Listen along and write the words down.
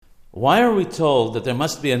Why are we told that there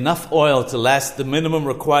must be enough oil to last the minimum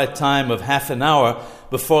required time of half an hour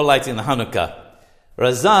before lighting the Hanukkah?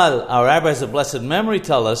 Razal, our rabbis of blessed memory,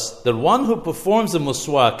 tell us that one who performs a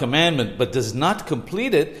muswa, commandment, but does not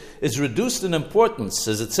complete it, is reduced in importance.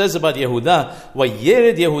 As it says about Yehuda,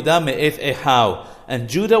 وَيَرِدْ Yehuda me'ef ehau, and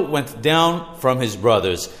Judah went down from his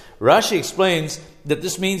brothers. Rashi explains that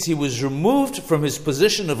this means he was removed from his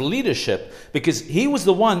position of leadership because he was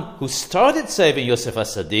the one who started saving Yosef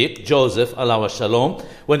as-Sadiq, Joseph, alav shalom,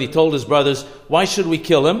 when he told his brothers, why should we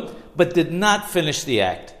kill him, but did not finish the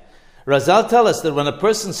act. Razal tells us that when a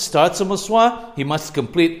person starts a muswa, he must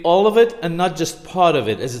complete all of it and not just part of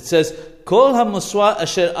it. As it says, Kol ha-muswa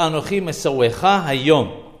asher anochi mesawecha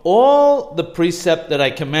hayom, all the precept that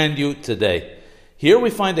I command you today. Here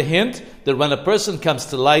we find a hint that when a person comes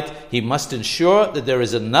to light, he must ensure that there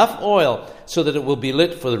is enough oil so that it will be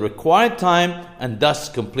lit for the required time and thus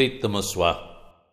complete the muswa.